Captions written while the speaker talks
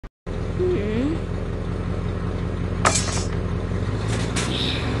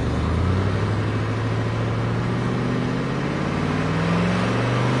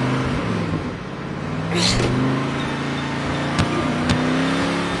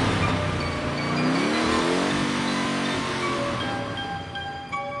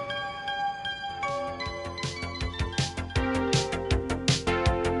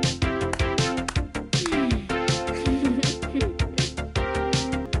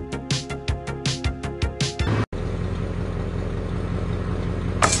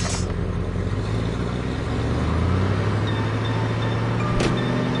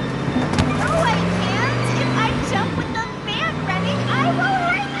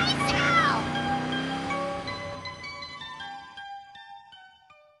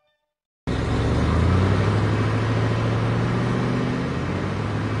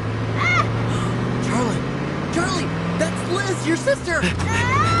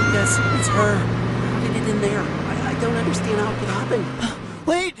Yes, it's her. How did it get in there? I don't understand how it could happen.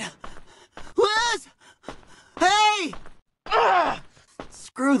 Wait! Liz! Hey!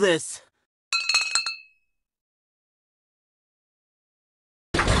 Screw this.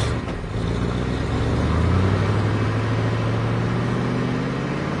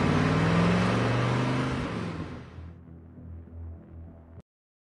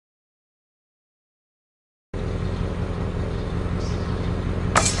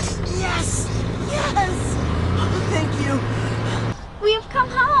 Yes! Yes! Thank you. We have come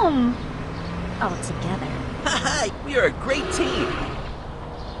home. All together. Hi, we are a great team.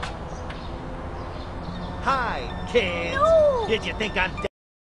 Hi, kids. No! Did you think I'm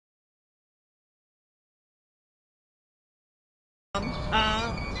dumb?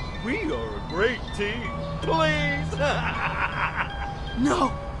 Huh? We are a great team. Please.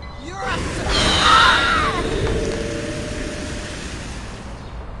 No! You're a...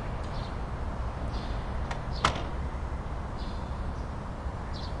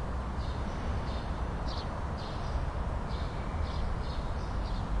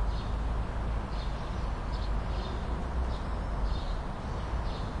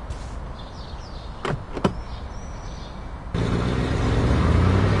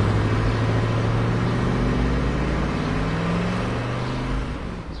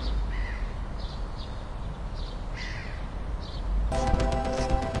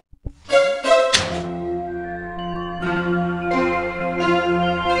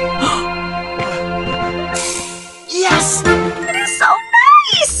 Yes! It is so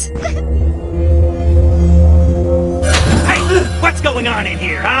nice! Hey, what's going on in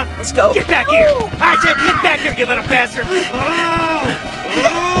here, huh? Let's go. Get back here! I said get back here, you little bastard!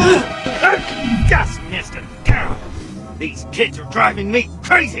 Just missed it. These kids are driving me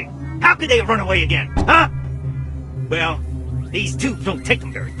crazy! How could they have run away again, huh? Well, these tubes don't take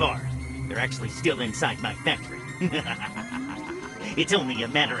them very far. They're actually still inside my factory. It's only a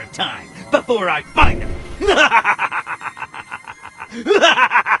matter of time before I find them. This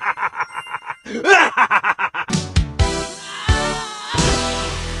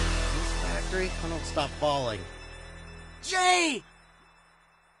factory, I don't stop falling. Jay!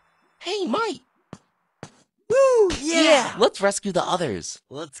 Hey, Mike! Woo! Yeah! Let's rescue the others.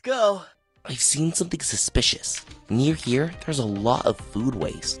 Let's go. I've seen something suspicious. Near here, there's a lot of food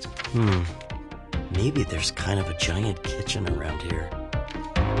waste. Maybe there's kind of a giant kitchen around here.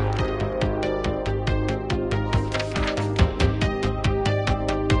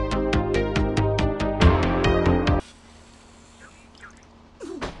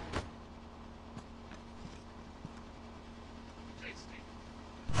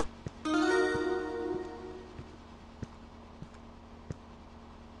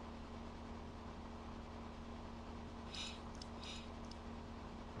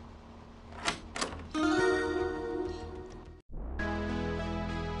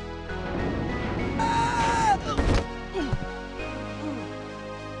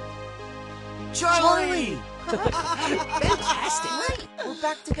 Charlie! Fantastic! Right, We're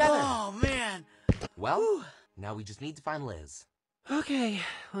back together. Oh, man. Well, now we just need to find Liz. Okay,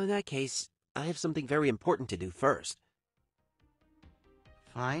 well, in that case, I have something very important to do first.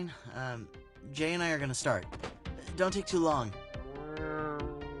 Fine. Jay and I are gonna start. Don't take too long.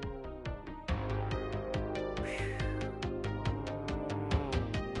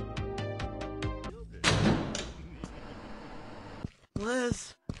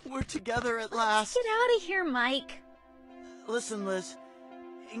 Liz, we're together at last. Get out of here, Mike. Listen, Liz,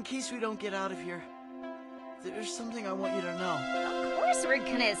 in case we don't get out of here, there's something I want you to know. Of course we're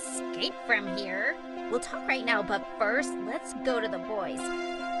gonna escape from here. We'll talk right now, but first, let's go to the boys.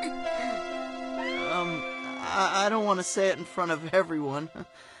 I don't want to say it in front of everyone.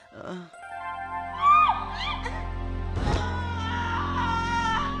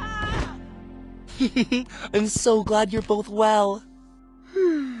 I'm so glad you're both well.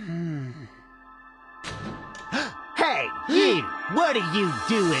 Hey, you! What are you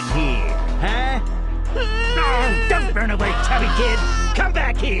doing here, huh? Oh, don't run away, chubby kid! Come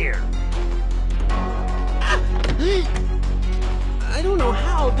back here! I don't know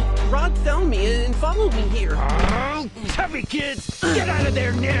how, but Rod found me and followed me here. Oh, chubby kids! Get out of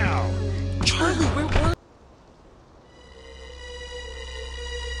there now! Charlie, where was...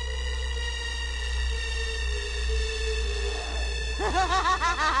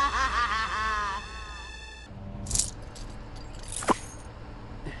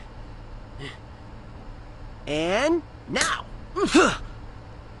 And now!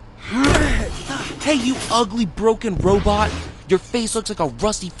 Hey, you ugly, broken robot! Your face looks like a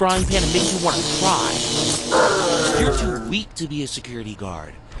rusty frying pan and makes you want to cry. You're too weak to be a security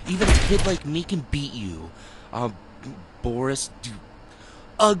guard. Even a kid like me can beat you. Boris,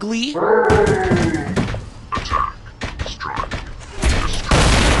 ugly?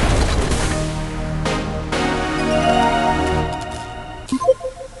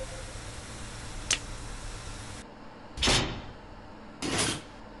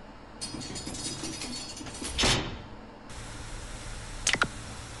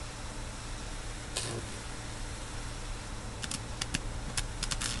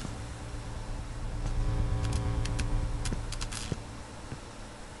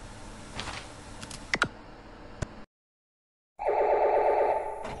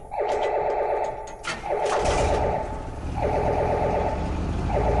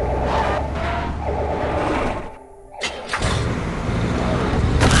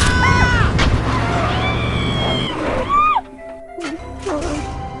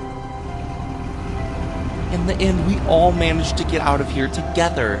 In the end, we all managed to get out of here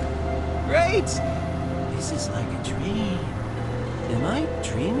together. Great! This is like a dream. Am I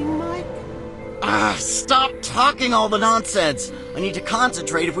dreaming, Mike? Stop talking all the nonsense. I need to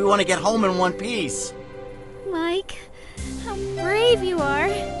concentrate if we want to get home in one piece. Mike, how brave you are.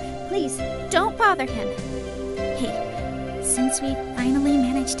 Please, don't bother him. Hey, since we finally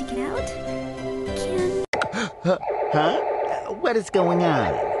managed to get out, can... Huh? What is going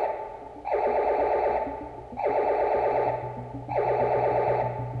on?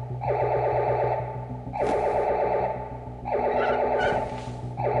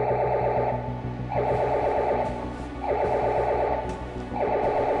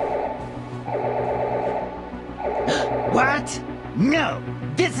 What? No,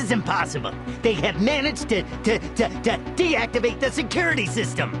 this is impossible. They have managed to deactivate the security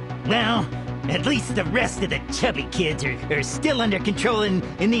system. Well, at least the rest of the chubby kids are still under control in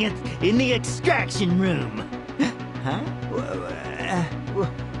the extraction room. Huh?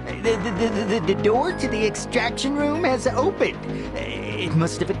 The door to the extraction room has opened. It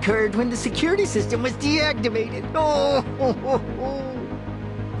must have occurred when the security system was deactivated.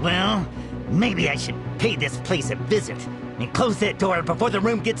 Well, maybe I should pay this place a visit and close that door before the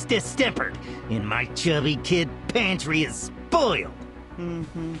room gets distempered and my chubby kid pantry is spoiled.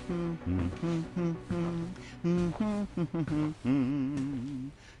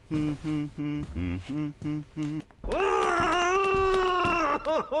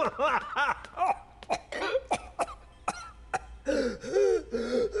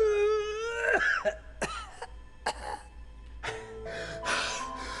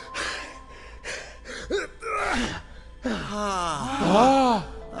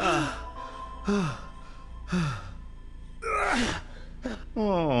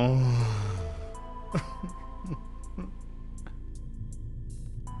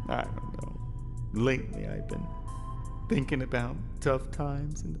 I don't know. Lately, I've been thinking about tough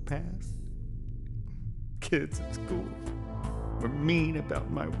times in the past. Kids at school were mean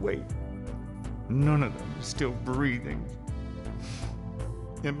about my weight. None of them are still breathing.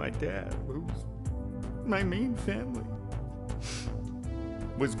 And my dad, who's my main family,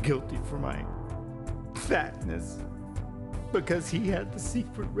 was guilty for my fatness because he had the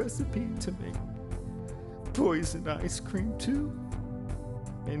secret recipe to make poisoned ice cream too.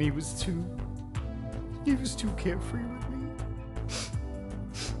 And he was too carefree with me.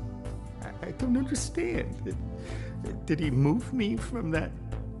 I don't understand. Did he move me from that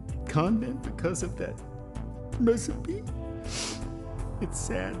convent because of that recipe? It's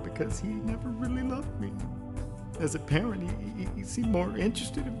sad because he never really loved me. As a parent, he seemed more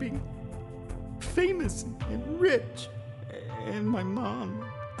interested in being famous and rich. And my mom,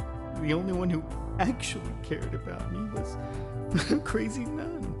 the only one who actually cared about me, was a crazy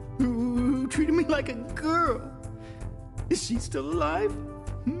nun who treated me like a girl. Is she still alive?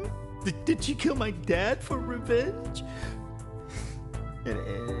 Did she kill my dad for revenge? And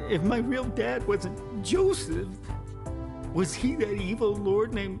if my real dad wasn't Joseph, was he that evil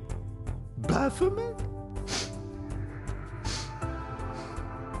lord named Baphomet?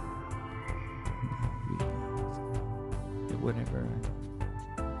 Whatever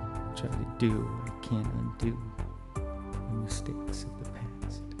I try to do, I can't undo the mistakes of the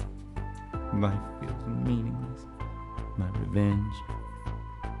past. Life feels meaningless. My revenge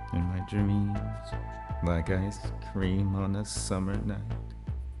and my dreams, like ice cream on a summer night,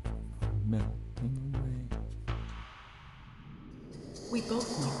 are melting away. We both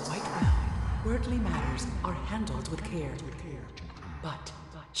know quite well worldly matters are handled with care. But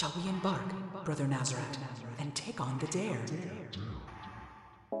shall we embark, Brother Nazareth, and take on the dare?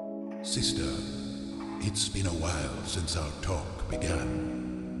 Sister, it's been a while since our talk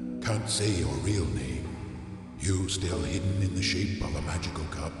began. Can't say your real name. You still hidden in the shape of a magical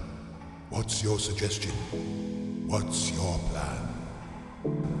cup? What's your suggestion? What's your plan?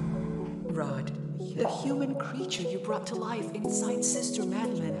 Rod, the human creature you brought to life inside Sister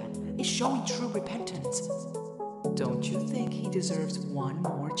Madeline is showing true repentance. Don't you think he deserves one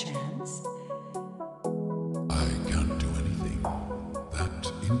more chance? I can't do anything.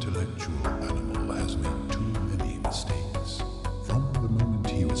 That intellectual animal has made too many mistakes. From the moment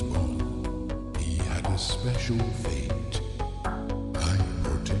he was born, he had a special fate. I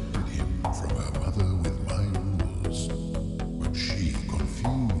protected him from her mother with my rules, but she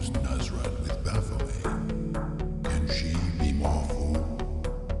confused Nazrat with Baphomet. Can she be more fool?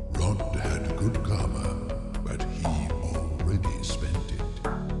 Rod had good karma, but he already spent it.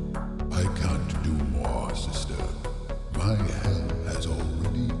 I can't do more, sister. My hell has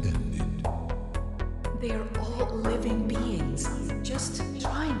already ended. They are all living beings, just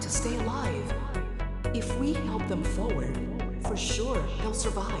trying to stay alive. If we help them forward, for sure they'll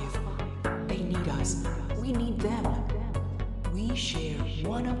survive. They need us. We need them. We share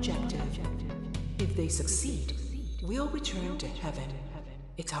one objective. If they succeed, we'll return to heaven.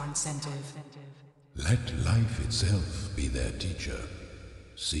 It's our incentive. Let life itself be their teacher.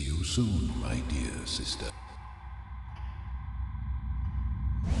 See you soon, my dear sister.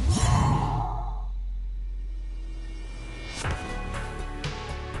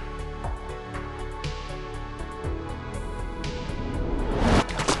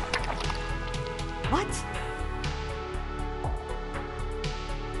 What?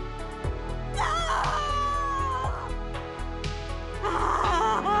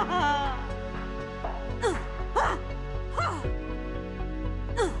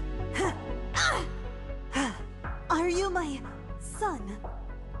 Are you my son?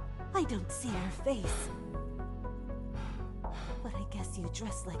 I don't see your face. But I guess you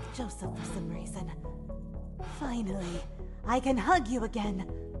dress like Joseph for some reason. Finally, I can hug you again.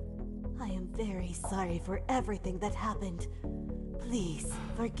 I am very sorry for everything that happened. Please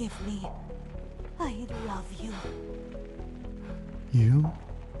forgive me. I love you. You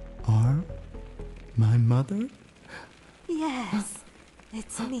are my mother? Yes,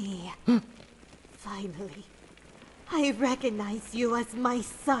 it's me. Finally, I recognize you as my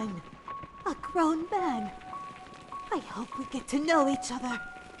son, a grown man. I hope we get to know each other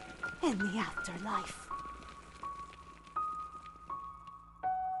in the afterlife.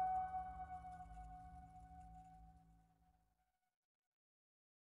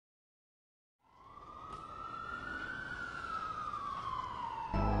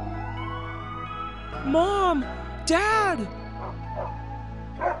 Mom! Dad!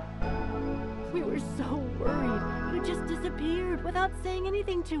 We were so worried. You just disappeared without saying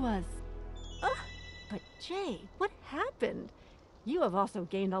anything to us. But Jay, what happened? You have also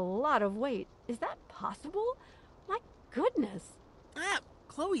gained a lot of weight. Is that possible? My goodness. Ah,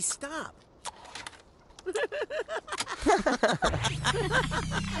 Chloe, stop.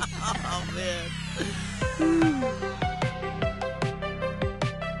 Oh, man.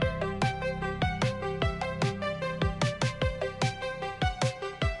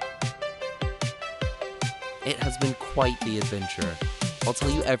 It has been quite the adventure. I'll tell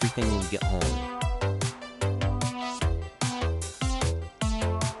you everything when we get home.